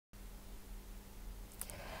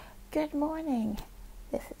Good morning,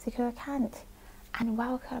 this is Ekua and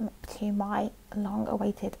welcome to my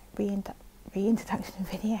long-awaited reintroduction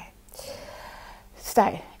video.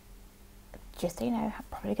 So, just so you know, I'm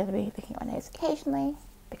probably going to be looking at my notes occasionally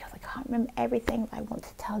because I can't remember everything. I want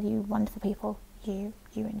to tell you wonderful people, you,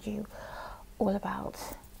 all about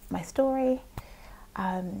my story,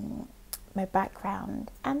 my background,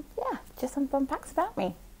 and yeah, just some fun facts about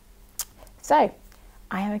me. So,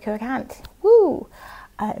 I am Ekua. Woo!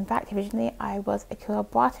 In fact, originally I was Ekua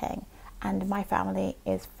Boateng, and my family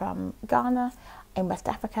is from Ghana in West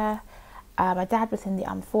Africa. My dad was in the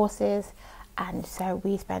armed forces, and so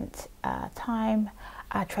we spent time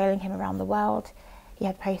trailing him around the world. He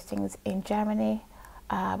had postings in Germany,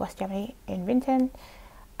 West Germany, in Rinton,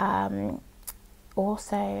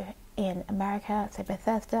 also in America, so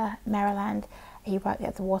Bethesda, Maryland. He worked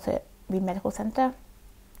at the Waterloo Medical Center.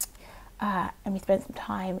 And we spent some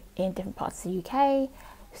time in different parts of the UK.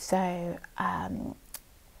 So,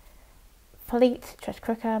 Fleet, Church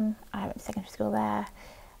Crookham, I went to secondary school there.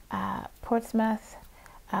 Portsmouth,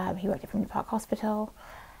 he worked at Freeman Park Hospital.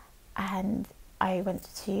 And I went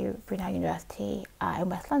to Brunel University in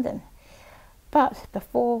West London. But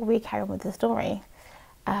before we carry on with the story,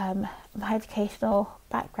 my educational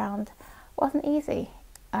background wasn't easy.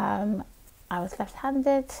 I was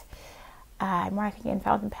left-handed. Writing in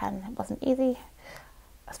fountain pen wasn't easy.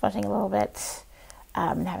 Smudging a little bit,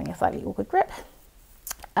 and having a slightly awkward grip,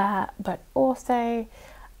 but also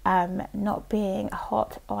not being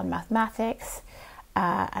hot on mathematics,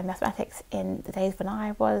 and mathematics in the days when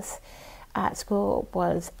I was at school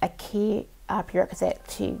was a key prerequisite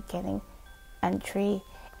to getting entry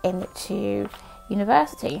into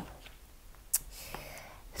university.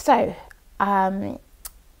 So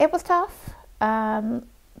it was tough.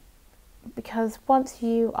 Because once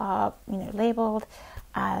you are, labelled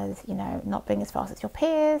as, not being as fast as your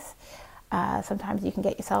peers, sometimes you can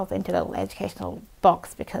get yourself into a little educational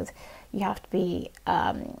box because you have to be,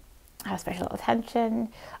 have special attention,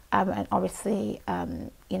 and obviously,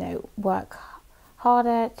 work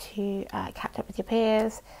harder to catch up with your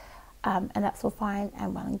peers, and that's all fine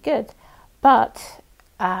and well and good. But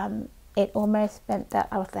it almost meant that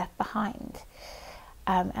I was left behind.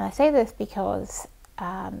 And I say this because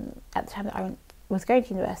at the time that I was going to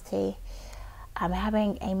university,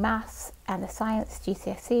 having a maths and a science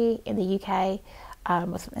GCSE in the UK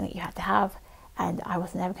was something that you had to have, and I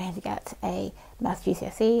was never going to get a maths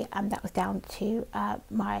GCSE, and that was down to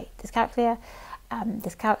my dyscalculia.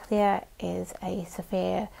 Dyscalculia is a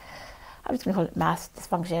severe, I'm just going to call it maths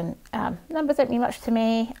dysfunction. Numbers don't mean much to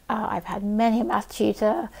me. I've had many a maths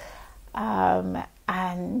tutor, and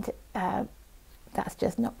that's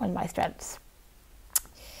just not one of my strengths.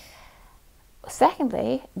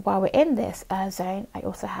 Secondly, while we're in this zone, I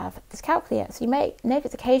also have dyscalculia. So you may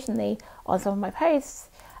notice occasionally on some of my posts,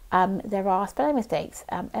 there are spelling mistakes,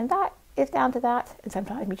 and that is down to that, and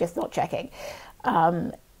sometimes you're just not checking.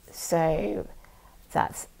 So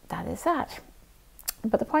that is that.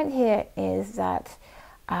 But the point here is that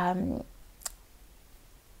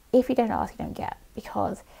if you don't ask, you don't get.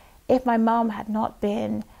 Because if my mum had not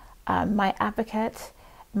been my advocate,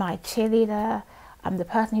 my cheerleader, the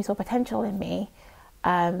person who saw potential in me,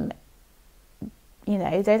 those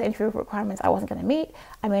entry requirements I wasn't going to meet,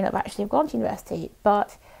 I may not actually have gone to university,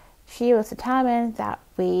 but she was determined that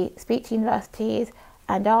we speak to universities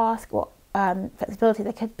and ask what flexibility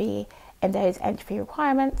there could be in those entry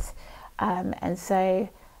requirements, and so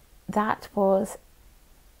that was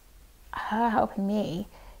her helping me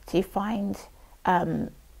to find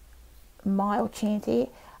my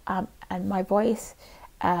opportunity and my voice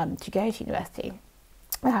to go to university.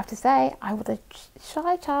 I have to say, I was a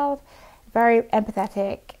shy child, very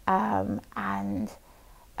empathetic, and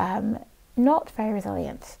not very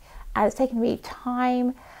resilient. And it's taken me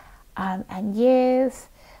time and years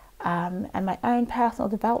and my own personal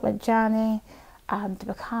development journey to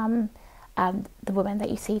become the woman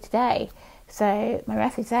that you see today. So my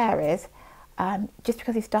message there is, just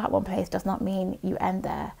because you start one place does not mean you end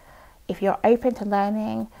there. If you're open to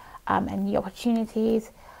learning and new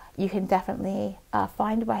opportunities, you can definitely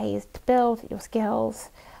find ways to build your skills,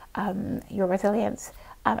 your resilience,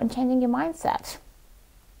 and changing your mindset.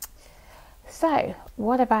 So,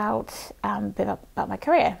 what about a bit about my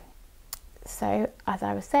career? So, as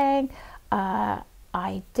I was saying,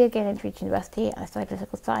 I did get into university, and I studied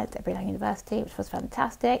political science at Brunel University, which was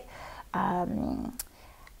fantastic. And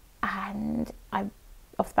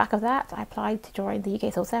off the back of that, I applied to join the UK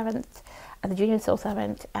Civil Servants as a junior civil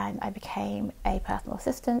servant, and I became a personal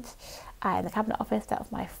assistant in the Cabinet Office. That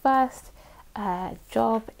was my first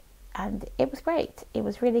job and it was great. It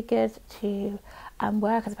was really good to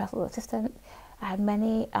work as a personal assistant. I had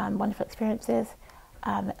many wonderful experiences,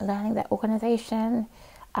 learning their organisation,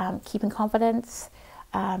 keeping confidence,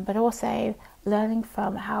 but also learning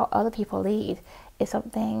from how other people lead is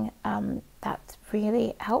something that's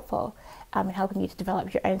really helpful in helping you to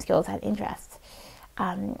develop your own skills and interests.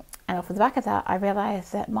 And off the back of that, I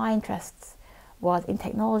realised that my interests was in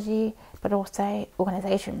technology, but also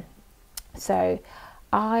organisation. So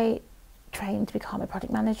I trained to become a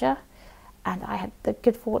project manager, and I had the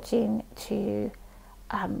good fortune to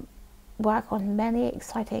work on many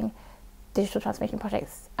exciting digital transformation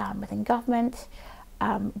projects within government.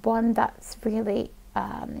 One that's really,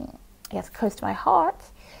 close to my heart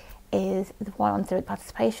is the one on civic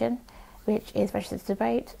participation, which is registered to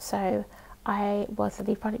vote. So I was the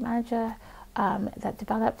lead project manager that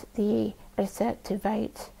developed the register to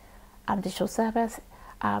vote digital service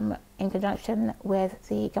in conjunction with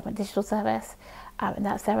the government digital service, and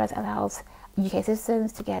that service allows UK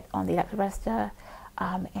citizens to get on the electoral register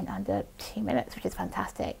in under 2 minutes, which is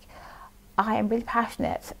fantastic. I am really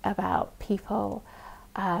passionate about people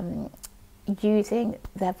using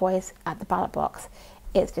their voice at the ballot box.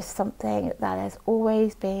 It's just something that has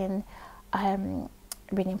always been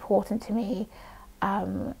really important to me,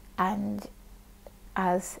 and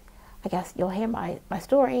as I guess you'll hear my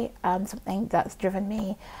story, something that's driven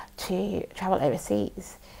me to travel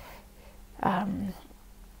overseas.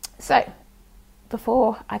 So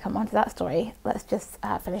before I come on to that story, let's just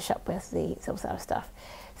finish up with the civil service stuff.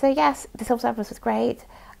 So yes, the civil service was great.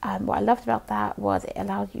 What I loved about that was it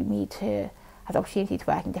allowed me to have the opportunity to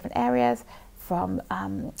work in different areas, from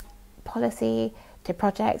policy to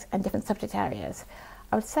projects and different subject areas.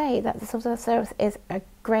 I would say that the civil service is a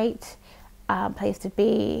great place to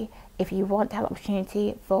be if you want to have the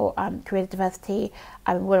opportunity for career diversity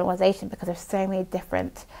and organisation, because there's so many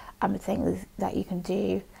different things that you can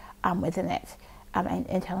do within it, and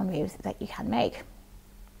internal moves that you can make.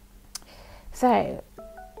 So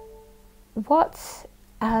what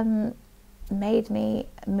made me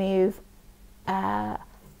move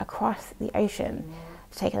across the ocean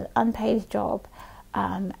to take an unpaid job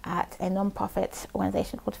at a non-profit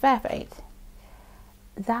organisation called Fairvote?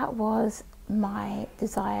 That was my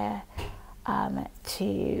desire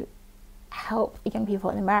to help young people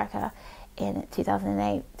in America in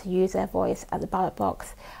 2008 to use their voice at the ballot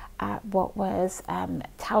box at what was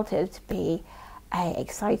touted to be an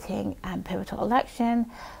exciting and pivotal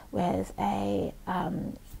election with a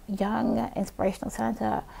young inspirational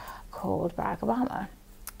senator called Barack Obama.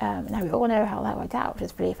 Now we all know how that worked out, which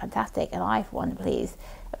is really fantastic, and I for one am pleased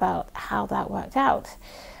about how that worked out.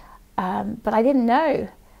 But I didn't know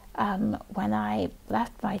when I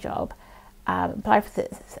left my job, applied for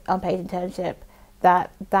this unpaid internship,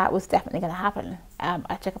 that was definitely going to happen.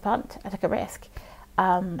 I took a punt, I took a risk,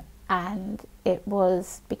 and it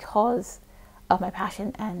was because of my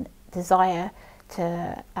passion and desire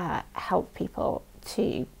to help people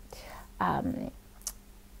to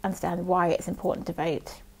understand why it's important to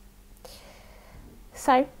vote.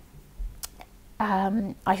 So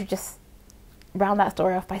I should just round that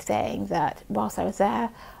story off by saying that whilst I was there,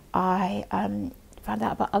 I found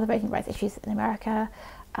out about other voting rights issues in America.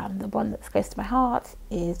 The one that's close to my heart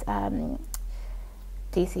is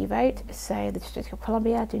DC vote. So the District of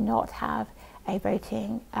Columbia do not have a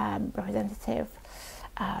voting representative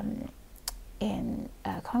in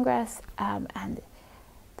Congress, and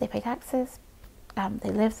they pay taxes, they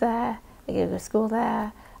live there, they go to school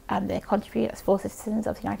there, they contribute as full citizens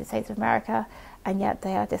of the United States of America, and yet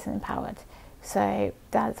they are disempowered. So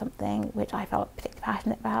that's something which I felt particularly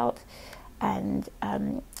passionate about, and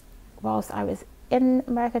whilst I was in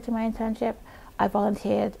America doing my internship, I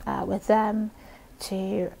volunteered with them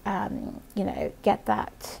to get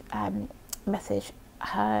that message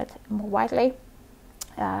heard more widely,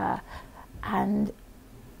 and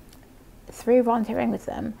through volunteering with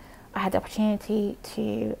them, I had the opportunity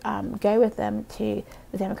to go with them to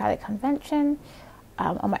the Democratic Convention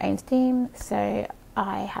on my own steam. So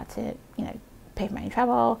I had to, pay for my own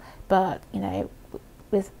travel, but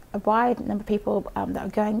with a wide number of people that were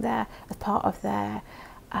going there as part of their,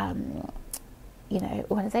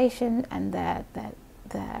 organisation and their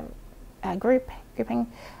grouping,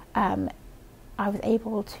 I was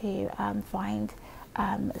able to find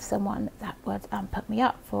someone that would put me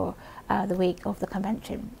up for the week of the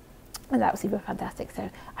convention, and that was super fantastic. So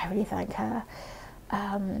I really thank her,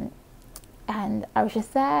 and I was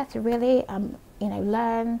just there to really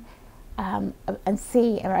learn and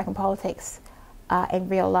see American politics in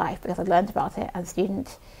real life, because I learned about it as a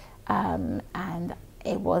student, and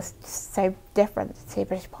it was so different to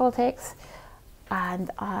British politics.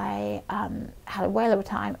 and I had a whale of a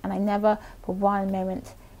time, and I never for one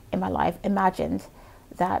moment in my life imagined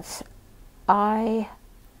that I,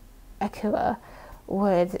 Ekua,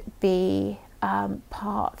 would be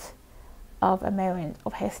part of a moment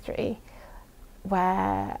of history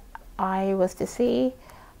where I was to see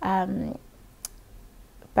Barack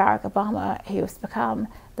Obama, who was to become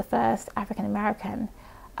the first African American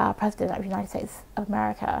president of the United States of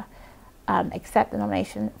America, accept the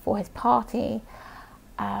nomination for his party,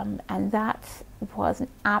 and that was an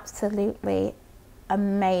absolutely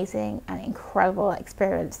amazing and incredible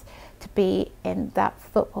experience to be in that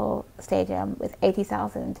football stadium with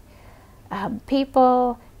 80,000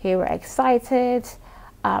 people who were excited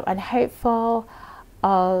and hopeful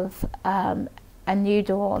of a new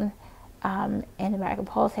dawn in American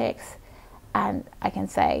politics. And I can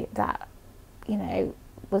say that,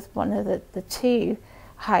 was one of the two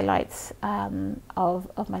highlights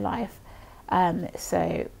of my life.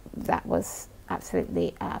 So that was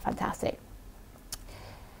absolutely fantastic.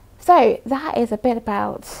 So that is a bit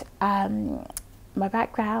about my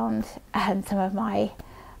background and some of my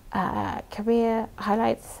career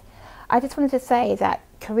highlights. I just wanted to say that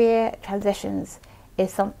career transitions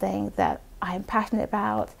is something that I'm passionate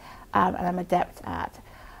about and I'm adept at.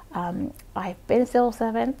 I've been a civil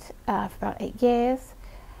servant for about 8 years.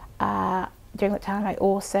 During that time I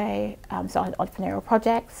also started entrepreneurial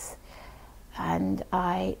projects, and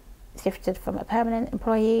I shifted from a permanent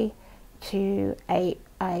employee to a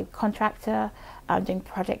contractor doing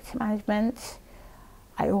project management.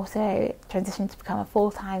 I also transitioned to become a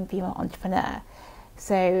full-time female entrepreneur.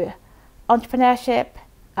 So entrepreneurship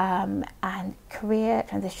and career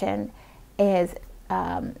transition is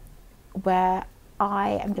where I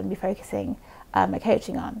am going to be focusing my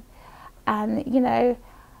coaching on. And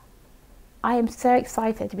I am so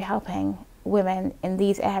excited to be helping women in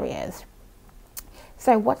these areas.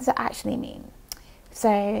 So what does that actually mean?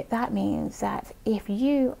 So that means that if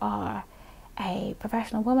you are a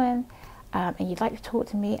professional woman and you'd like to talk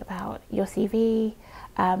to me about your CV,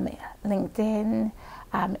 LinkedIn,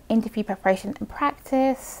 interview preparation and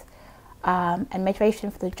practice, and motivation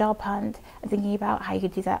for the job hunt, and thinking about how you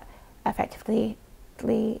could do that effectively,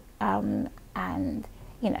 and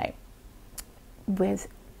with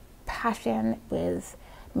passion, with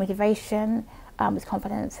motivation, with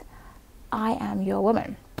confidence, I am your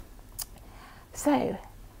woman. So,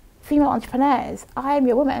 female entrepreneurs, I am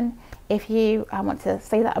your woman if you want to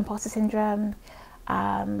slay that imposter syndrome,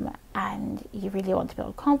 and you really want to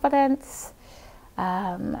build confidence,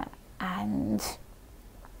 and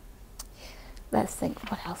let's think,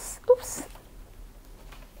 what else? Oops.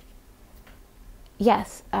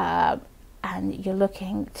 Yes, and you're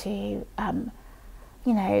looking to,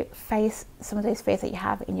 face some of those fears that you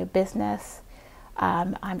have in your business.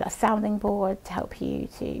 I'm a sounding board to help you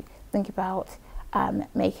to think about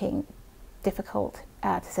making difficult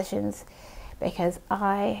decisions, because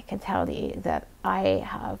I can tell you that I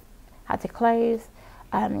have had to close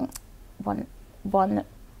one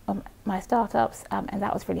of my startups, and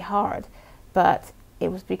that was really hard, but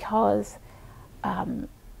it was because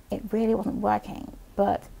it really wasn't working.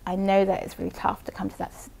 But I know that it's really tough to come to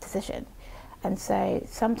that decision, and so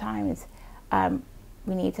sometimes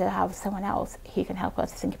we need to have someone else who can help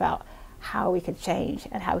us to think about how we could change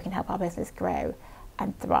and how we can help our business grow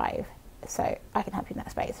and thrive. So I can help you in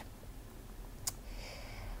that space.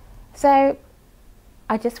 So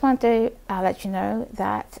I just want to let you know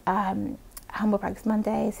that Humble Practice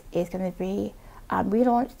Mondays is going to be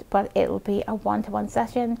relaunched, but it will be a one-to-one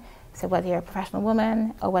session. So whether you're a professional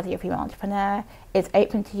woman or whether you're a female entrepreneur, it's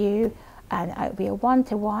open to you, and it will be a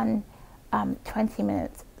one-to-one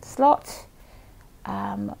 20-minute slot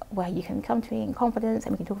where you can come to me in confidence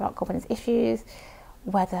and we can talk about confidence issues,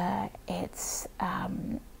 whether it's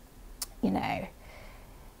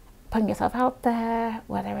putting yourself out there,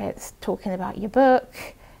 whether it's talking about your book,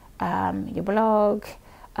 your blog,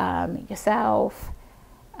 yourself,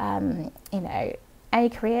 any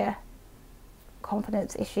career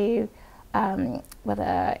confidence issue,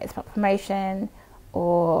 whether it's about promotion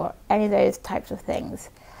or any of those types of things.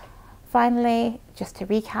 Finally, just to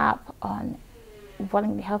recap on what I'm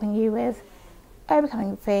going to be helping you with: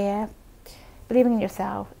 overcoming fear, believing in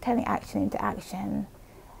yourself, turning action into action,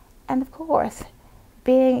 and of course,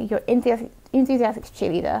 being your enthusiastic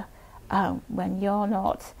cheerleader when you're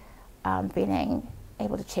not feeling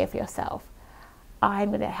able to cheer for yourself. I'm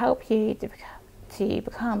going to help you to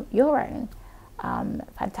become your own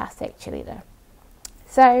fantastic cheerleader.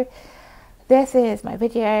 So this is my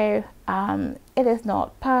video. It is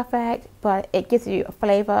not perfect, but it gives you a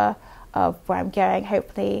flavour of where I'm going.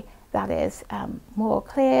 Hopefully that is more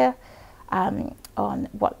clear. on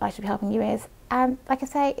what I should be helping you with. And like I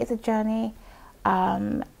say, it's a journey,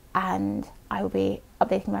 and I will be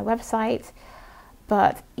updating my website,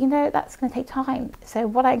 but you know, that's going to take time. So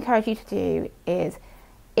what I encourage you to do is,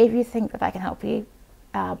 if you think that I can help you,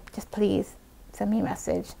 just please send me a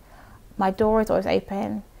message. My door is always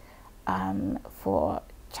open for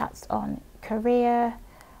chats on career,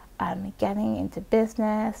 getting into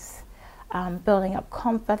business, building up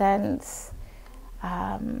confidence.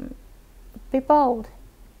 Be bold,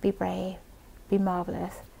 be brave, be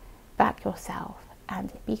marvelous, back yourself,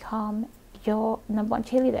 and become your #1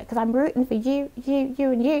 cheerleader, because I'm rooting for you,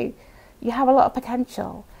 and you. You have a lot of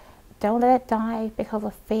potential. Don't let it die because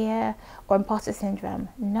of fear or imposter syndrome.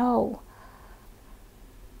 No.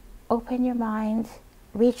 Open your mind,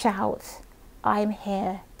 reach out. I'm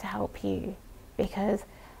here to help you, because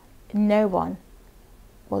no one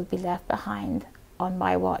will be left behind on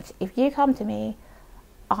my watch. If you come to me,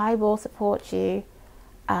 I will support you,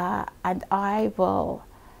 and I will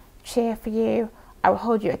cheer for you. I will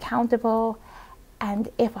hold you accountable, and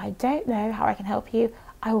if I don't know how I can help you,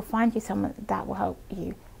 I will find you someone that will help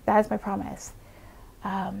you. That is my promise.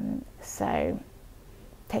 So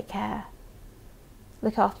take care,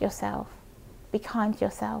 look after yourself, be kind to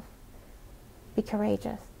yourself, be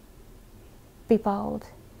courageous, be bold.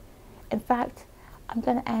 In fact, I'm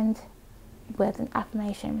going to end with an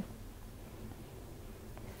affirmation.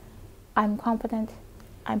 I'm confident,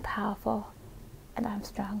 I'm powerful, and I'm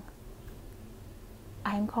strong.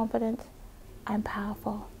 I am confident, I'm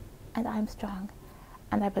powerful, and I'm strong,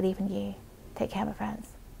 and I believe in you. Take care, my friends.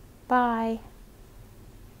 Bye.